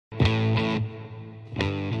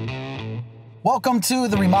Welcome to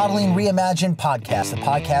the Remodeling Reimagined podcast, the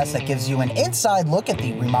podcast that gives you an inside look at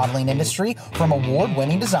the remodeling industry from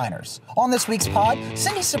award-winning designers. On this week's pod,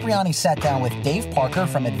 Cindy Cipriani sat down with Dave Parker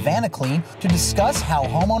from AdvantaClean to discuss how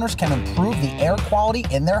homeowners can improve the air quality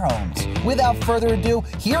in their homes. Without further ado,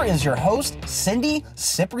 here is your host, Cindy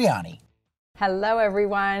Cipriani. Hello,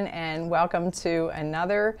 everyone, and welcome to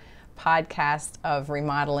another podcast of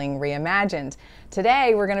Remodeling Reimagined.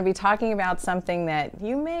 Today, we're going to be talking about something that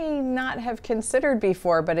you may not have considered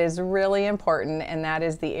before, but is really important, and that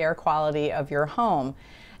is the air quality of your home.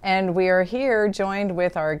 And we are here joined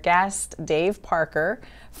with our guest, Dave Parker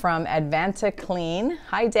from AdvantaClean.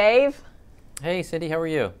 Hi, Dave. Hey, Cindy, how are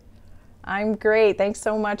you? I'm great. Thanks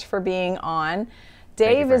so much for being on.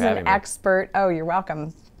 Dave is an expert. Oh, you're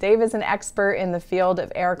welcome. Dave is an expert in the field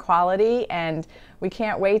of air quality, and we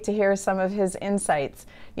can't wait to hear some of his insights.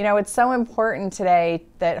 You know, it's so important today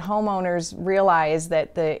that homeowners realize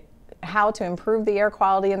that how to improve the air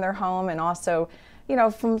quality in their home, and also, you know,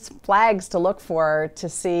 from flags to look for to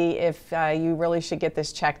see if you really should get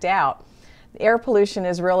this checked out. Air pollution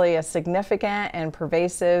is really a significant and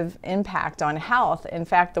pervasive impact on health. In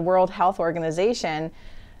fact, the World Health Organization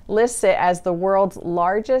lists it as the world's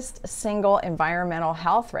largest single environmental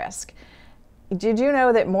health risk. Did you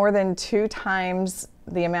know that more than 2 times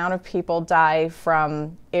the amount of people die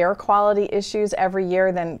from air quality issues every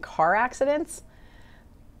year than car accidents?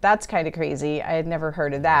 That's kind of crazy. I had never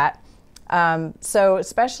heard of that. So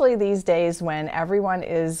especially these days when everyone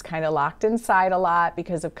is kind of locked inside a lot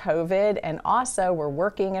because of COVID, and also we're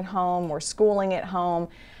working at home, we're schooling at home,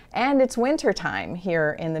 and it's winter time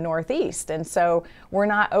here in the Northeast, and so we're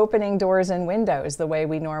not opening doors and windows the way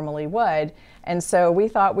we normally would. And so we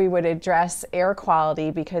thought we would address air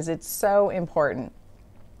quality because it's so important.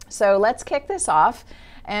 So let's kick this off.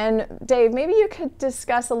 And Dave, maybe you could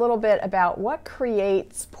discuss a little bit about what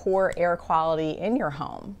creates poor air quality in your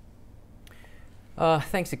home.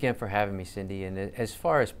 Thanks again for having me, Cindy. And as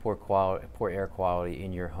far as poor air quality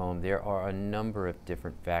in your home, there are a number of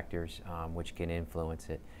different factors which can influence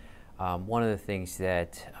it. One of the things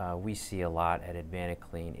that we see a lot at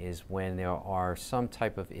AdvantaClean is when there are some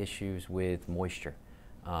type of issues with moisture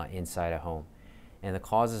inside a home. And the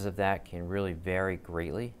causes of that can really vary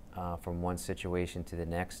greatly from one situation to the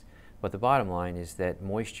next. But the bottom line is that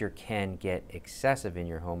moisture can get excessive in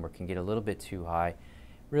your home, or can get a little bit too high,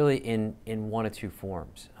 really in one of 2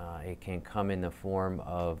 forms. It can come in the form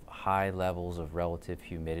of high levels of relative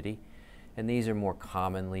humidity. And these are more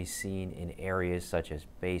commonly seen in areas such as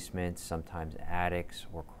basements, sometimes attics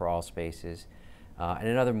or crawl spaces. And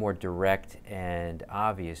another more direct and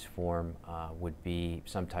obvious form would be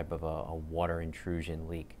some type of a water intrusion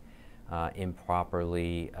leak.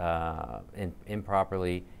 Improperly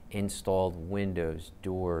installed windows,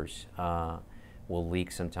 doors will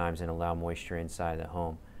leak sometimes and allow moisture inside the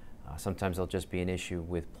home. Sometimes there'll just be an issue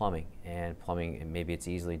with plumbing, and maybe it's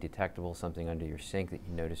easily detectable, something under your sink that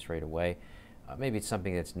you notice right away. Maybe it's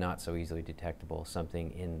something that's not so easily detectable,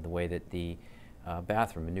 something in the way that the a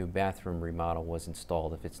new bathroom remodel was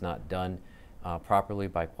installed. If it's not done properly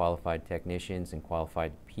by qualified technicians and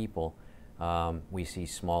qualified people, we see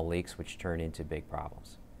small leaks which turn into big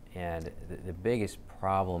problems. And the biggest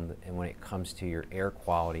problem when it comes to your air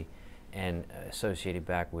quality and associated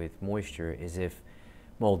back with moisture is if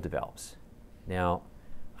mold develops. Now,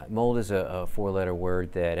 mold is a 4-letter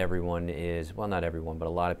word that everyone is, well, not everyone, but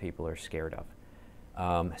a lot of people are scared of.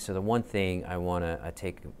 So the one thing I want to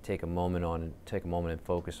take a moment and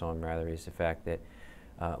focus on rather is the fact that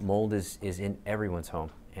mold is in everyone's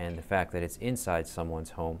home, and the fact that it's inside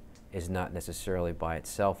someone's home is not necessarily by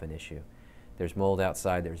itself an issue. There's mold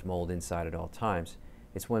outside, there's mold inside at all times.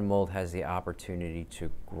 It's when mold has the opportunity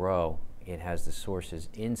to grow, it has the sources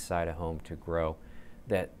inside a home to grow,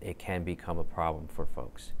 that it can become a problem for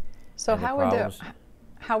folks. So how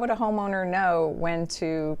would a homeowner know when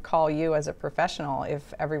to call you as a professional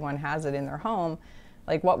if everyone has it in their home?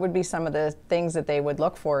 Like, what would be some of the things that they would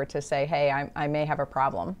look for to say, hey, I may have a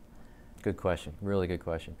problem? Good question, really good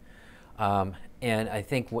question. And I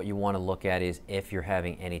think what you want to look at is if you're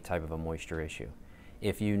having any type of a moisture issue.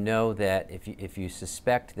 If you know that, if you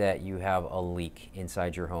suspect that you have a leak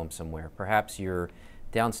inside your home somewhere, perhaps you're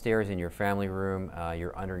downstairs in your family room,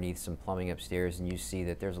 you're underneath some plumbing upstairs, and you see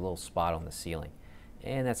that there's a little spot on the ceiling.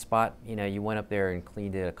 And that spot, you know, you went up there and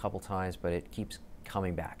cleaned it a couple times, but it keeps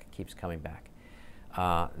coming back,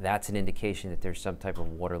 that's an indication that there's some type of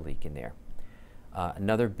water leak in there.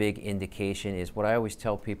 Another big indication is what I always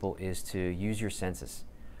tell people is to use your senses.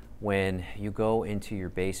 When you go into your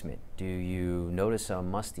basement, do you notice a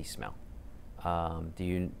musty smell?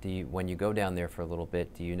 When you go down there for a little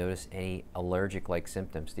bit, do you notice any allergic-like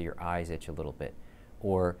symptoms? Do your eyes itch a little bit?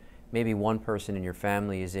 Or maybe one person in your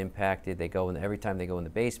family is impacted. They go in, every time they go in the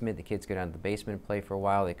basement, the kids go down to the basement and play for a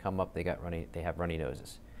while. They come up, they have runny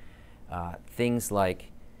noses. Things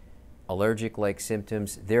like allergic-like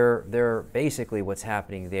symptoms, they're basically what's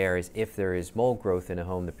happening there is if there is mold growth in a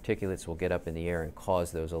home, the particulates will get up in the air and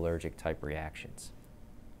cause those allergic type reactions.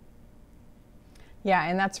 Yeah,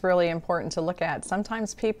 and that's really important to look at.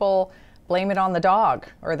 Sometimes people blame it on the dog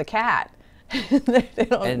or the cat. They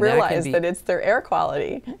don't realize that it's their air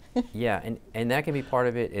quality. Yeah, and that can be part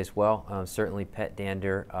of it as well. Certainly pet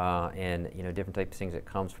dander and different types of things that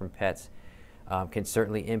comes from pets can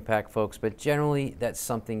certainly impact folks, but generally that's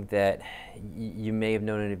something that you may have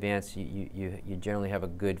known in advance. You generally have a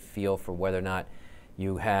good feel for whether or not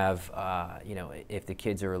you have, if the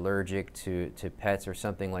kids are allergic to pets or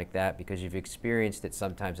something like that, because you've experienced it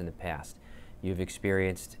sometimes in the past. You've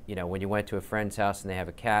experienced, when you went to a friend's house and they have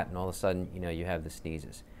a cat and all of a sudden, you have the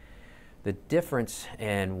sneezes. The difference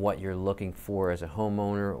in what you're looking for as a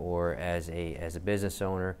homeowner or as a business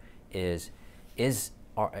owner is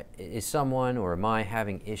someone or am I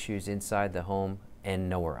having issues inside the home and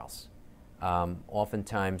nowhere else?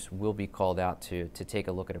 Oftentimes we'll be called out to take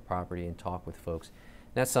a look at a property and talk with folks.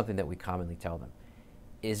 That's something that we commonly tell them.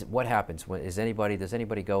 What happens does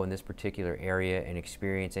anybody go in this particular area and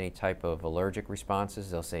experience any type of allergic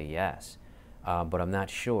responses? They'll say yes, but I'm not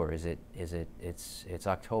sure. It's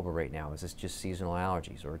October right now. Is this just seasonal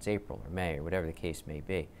allergies, or it's April or May or whatever the case may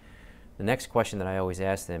be? The next question that I always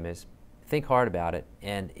ask them is, think hard about it,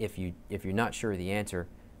 and if you're not sure of the answer,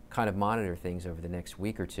 kind of monitor things over the next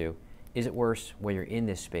week or two. Is it worse when you're in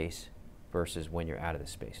this space versus when you're out of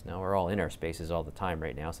this space? Now, we're all in our spaces all the time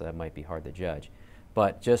right now, so that might be hard to judge.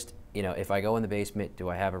 But just, if I go in the basement, do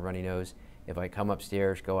I have a runny nose? If I come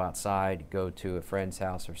upstairs, go outside, go to a friend's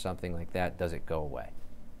house or something like that, does it go away?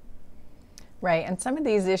 Right, and some of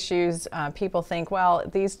these issues, people think, well,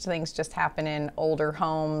 these things just happen in older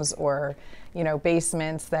homes or,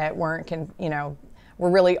 basements that weren't, were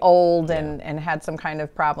really old and had some kind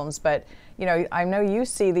of problems. But, I know you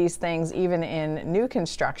see these things even in new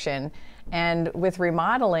construction. And with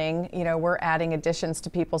remodeling, we're adding additions to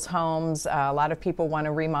people's homes. A lot of people want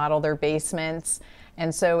to remodel their basements.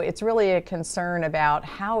 And so it's really a concern about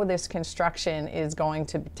how this construction is going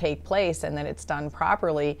to take place and that it's done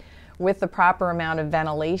properly with the proper amount of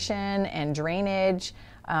ventilation and drainage.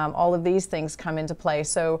 All of these things come into play.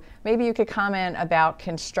 So maybe you could comment about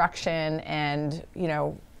construction and,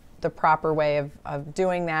 the proper way of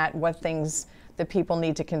doing that, what things that people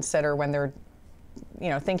need to consider when they're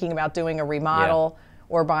thinking about doing a remodel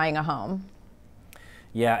or buying a home.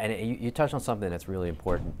 Yeah, and you touched on something that's really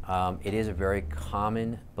important. It is a very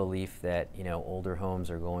common belief that older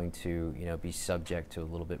homes are going to be subject to a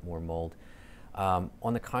little bit more mold.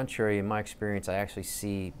 On the contrary, in my experience, I actually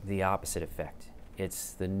see the opposite effect.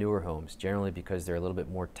 It's the newer homes, generally because they're a little bit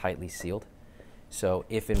more tightly sealed. So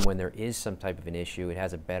if and when there is some type of an issue, it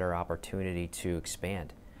has a better opportunity to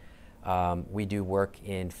expand. We do work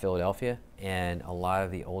in Philadelphia, and a lot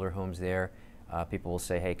of the older homes there, people will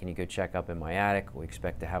say, hey, can you go check up in my attic? We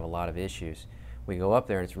expect to have a lot of issues. We go up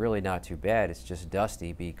there and it's really not too bad. It's just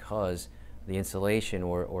dusty because the insulation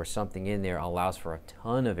or something in there allows for a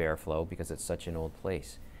ton of airflow because it's such an old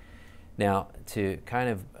place. Now, to kind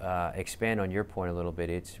of expand on your point a little bit,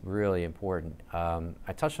 it's really important.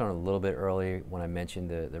 I touched on it a little bit earlier when I mentioned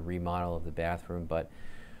the remodel of the bathroom, but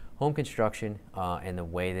home construction and the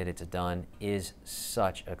way that it's done is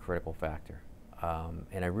such a critical factor.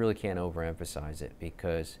 And I really can't overemphasize it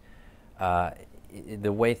because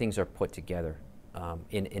the way things are put together,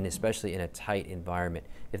 especially in a tight environment,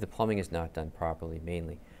 if the plumbing is not done properly,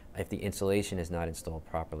 mainly, if the insulation is not installed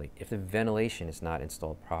properly, if the ventilation is not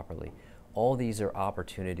installed properly, all these are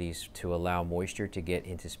opportunities to allow moisture to get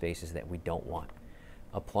into spaces that we don't want.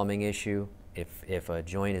 A plumbing issue, if a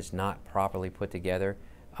joint is not properly put together,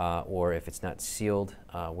 or if it's not sealed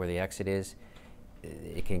where the exit is,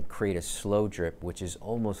 it can create a slow drip, which is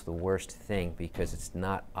almost the worst thing because it's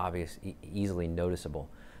not obvious, easily noticeable.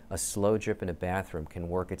 A slow drip in a bathroom can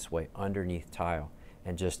work its way underneath tile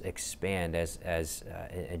and just expand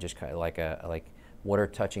and just kind of like water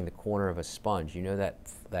touching the corner of a sponge. You know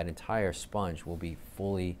that entire sponge will be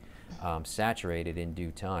fully saturated in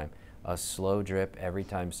due time. A slow drip every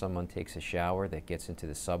time someone takes a shower that gets into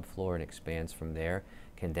the subfloor and expands from there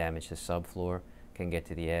can damage the subfloor, can get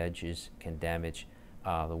to the edges, can damage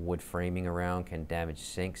the wood framing around, can damage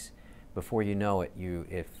sinks. Before you know it,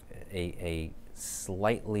 if a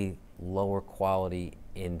slightly lower quality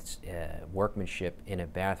in workmanship in a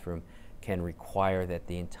bathroom can require that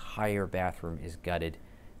the entire bathroom is gutted,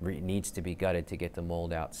 needs to be gutted to get the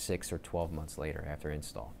mold out 6 or 12 months later after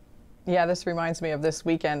install. Yeah, this reminds me of this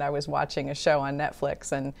weekend. I was watching a show on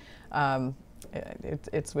Netflix, and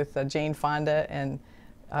it's with Jane Fonda, and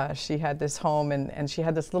she had this home, and she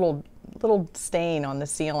had this little stain on the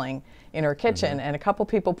ceiling in her kitchen, and a couple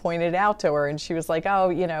people pointed it out to her, and she was like, oh,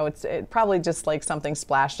 you know, it's probably just like something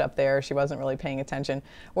splashed up there. She wasn't really paying attention.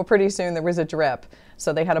 Well, pretty soon there was a drip,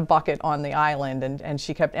 so they had a bucket on the island, and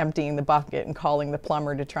she kept emptying the bucket and calling the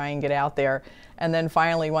plumber to try and get out there. And then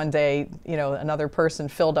finally one day, you know, another person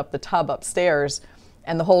filled up the tub upstairs,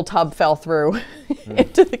 and the whole tub fell through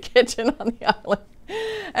into the kitchen on the island.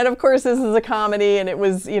 And of course, this is a comedy, and it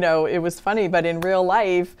was, you know, it was funny, but in real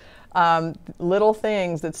life, little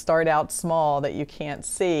things that start out small that you can't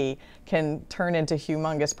see can turn into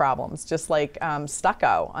humongous problems, just like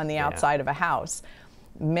stucco on the outside of a house.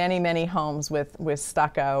 Many, many homes with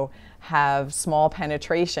stucco have small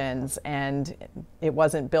penetrations, and it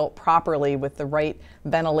wasn't built properly with the right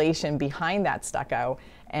ventilation behind that stucco,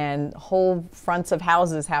 and whole fronts of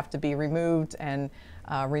houses have to be removed and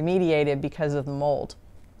remediated because of the mold.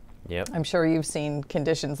 Yep. I'm sure you've seen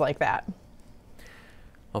conditions like that.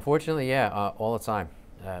 Unfortunately, yeah, all the time.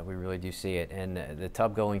 We really do see it. And the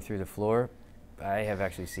tub going through the floor, I have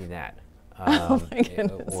actually seen that. Oh my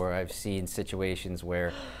goodness. Or I've seen situations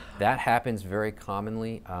where that happens very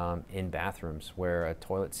commonly in bathrooms, where a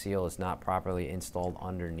toilet seal is not properly installed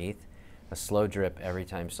underneath. A slow drip every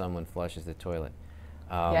time someone flushes the toilet.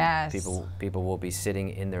 Yes. People will be sitting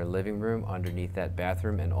in their living room underneath that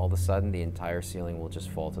bathroom, and all of a sudden the entire ceiling will just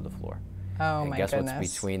fall to the floor. Oh, and my guess goodness.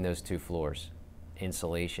 what's between those two floors?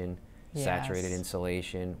 Insulation, saturated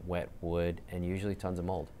insulation, wet wood, and usually tons of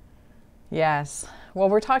mold. Yes. Well,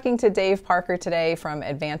 we're talking to Dave Parker today from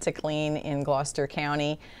AdvantaClean in Gloucester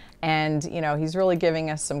County. And, you know, he's really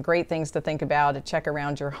giving us some great things to think about, to check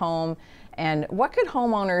around your home. And what could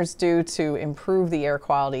homeowners do to improve the air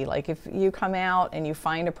quality? Like if you come out and you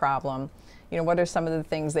find a problem, you know, what are some of the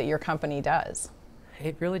things that your company does?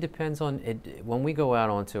 It really depends on it. When we go out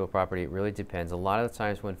onto a property, it really depends. A lot of the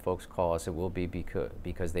times when folks call us, it will be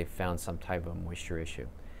because they've found some type of moisture issue.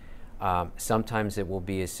 Sometimes it will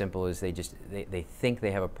be as simple as they think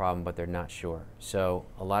they have a problem, but they're not sure. So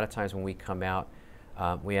a lot of times when we come out,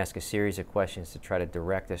 we ask a series of questions to try to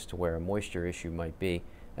direct us to where a moisture issue might be.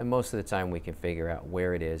 And most of the time we can figure out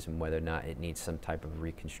where it is and whether or not it needs some type of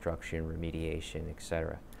reconstruction, remediation,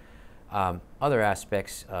 etc. Other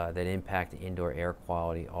aspects that impact indoor air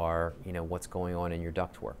quality are, you know, what's going on in your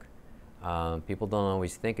ductwork. People don't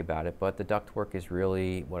always think about it, but the ductwork is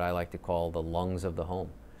really what I like to call the lungs of the home.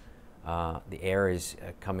 The air is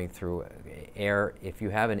coming through air. If you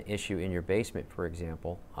have an issue in your basement, for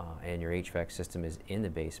example, and your HVAC system is in the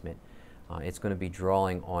basement, it's going to be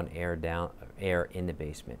drawing on air in the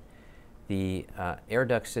basement. The air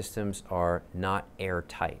duct systems are not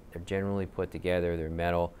airtight. They're generally put together, they're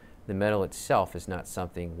metal. The metal itself is not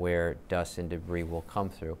something where dust and debris will come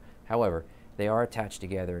through. However, they are attached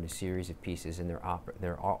together in a series of pieces, and there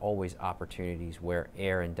are always opportunities where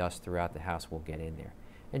air and dust throughout the house will get in there.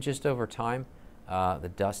 And just over time,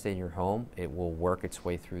 the dust in your home, it will work its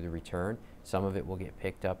way through the return. Some of it will get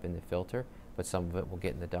picked up in the filter, but some of it will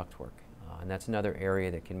get in the ductwork. And that's another area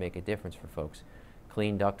that can make a difference for folks.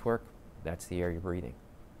 Clean ductwork, that's the air you're breathing.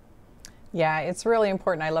 Yeah, it's really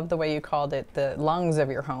important. I love the way you called it the lungs of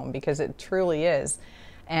your home, because it truly is.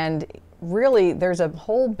 And really, there's a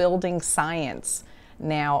whole building science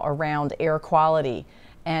now around air quality.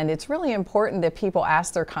 And it's really important that people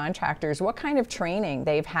ask their contractors what kind of training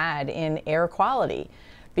they've had in air quality.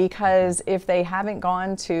 Because if they haven't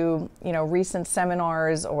gone to, you know, recent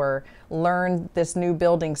seminars or learned this new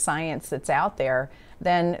building science that's out there,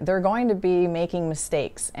 then they're going to be making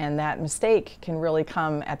mistakes, and that mistake can really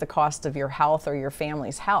come at the cost of your health or your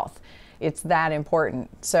family's health. It's that important.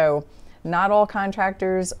 So not all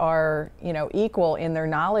contractors are, you know, equal in their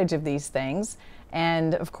knowledge of these things.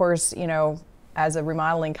 And of course, you know, as a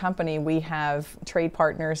remodeling company, we have trade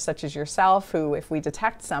partners such as yourself who, if we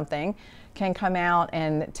detect something, can come out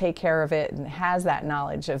and take care of it and has that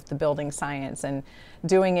knowledge of the building science, and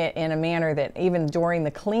doing it in a manner that even during the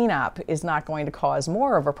cleanup is not going to cause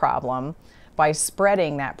more of a problem by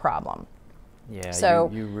spreading that problem. Yeah, so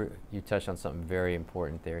you touched on something very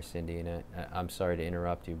important there, Cindy, and I'm sorry to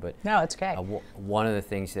interrupt you, but no, it's okay. One of the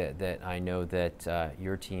things that I know that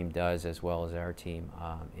your team does, as well as our team,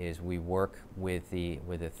 is we work with the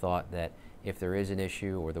thought that if there is an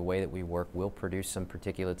issue, or the way that we work will produce some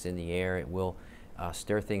particulates in the air, it will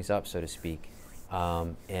stir things up, so to speak.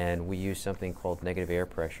 And we use something called negative air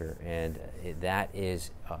pressure, and that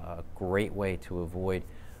is a great way to avoid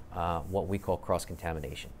what we call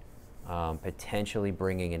cross-contamination, potentially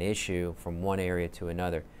bringing an issue from one area to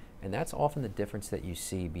another. And that's often the difference that you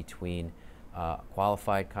see between a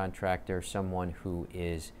qualified contractor, someone who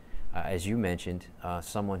is, as you mentioned,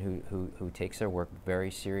 someone who takes their work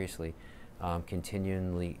very seriously,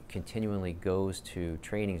 continually goes to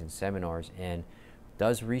trainings and seminars and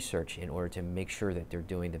does research in order to make sure that they're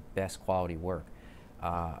doing the best quality work.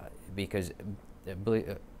 Because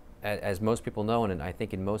as most people know, and I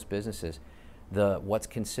think in most businesses, what's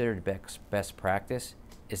considered best practice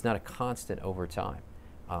is not a constant over time.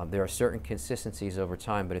 There are certain consistencies over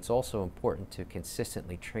time, but it's also important to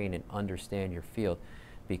consistently train and understand your field,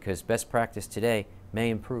 because best practice today may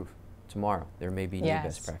improve tomorrow. There may be new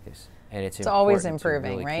best practice. And it's always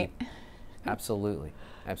improving, really, right? Absolutely,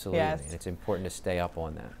 absolutely. Yes. And it's important to stay up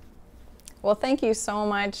on that. Well, thank you so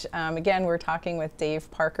much. Again, we're talking with Dave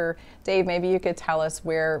Parker. Dave, maybe you could tell us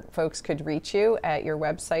where folks could reach you at your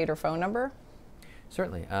website or phone number?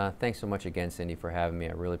 Certainly. Thanks so much again, Cindy, for having me.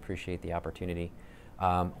 I really appreciate the opportunity.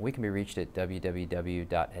 We can be reached at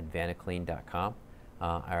www.AdvantaClean.com.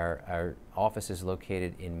 Our office is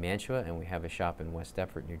located in Mantua, and we have a shop in West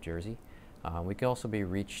Deptford, New Jersey. We can also be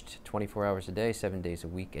reached 24 hours a day, 7 days a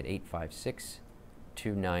week at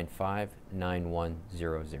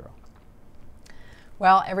 856-295-9100.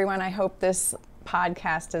 Well, everyone, I hope this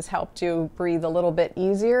podcast has helped you breathe a little bit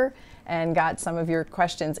easier and got some of your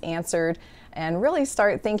questions answered, and really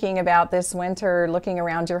start thinking about this winter, looking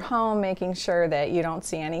around your home, making sure that you don't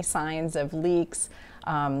see any signs of leaks,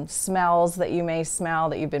 smells that you may smell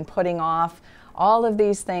that you've been putting off. All of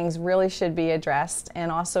these things really should be addressed.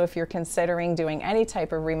 And also, if you're considering doing any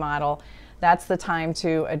type of remodel, that's the time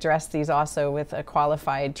to address these also with a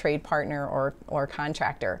qualified trade partner or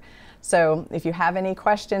contractor. So if you have any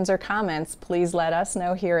questions or comments, please let us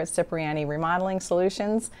know here at Cipriani Remodeling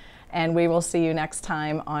Solutions, and we will see you next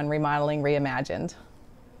time on Remodeling Reimagined.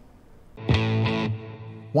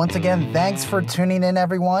 Once again, thanks for tuning in,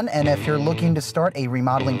 everyone. And if you're looking to start a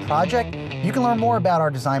remodeling project, you can learn more about our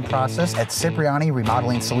design process at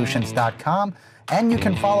CiprianiRemodelingSolutions.com, and you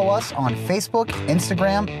can follow us on Facebook,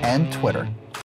 Instagram, and Twitter.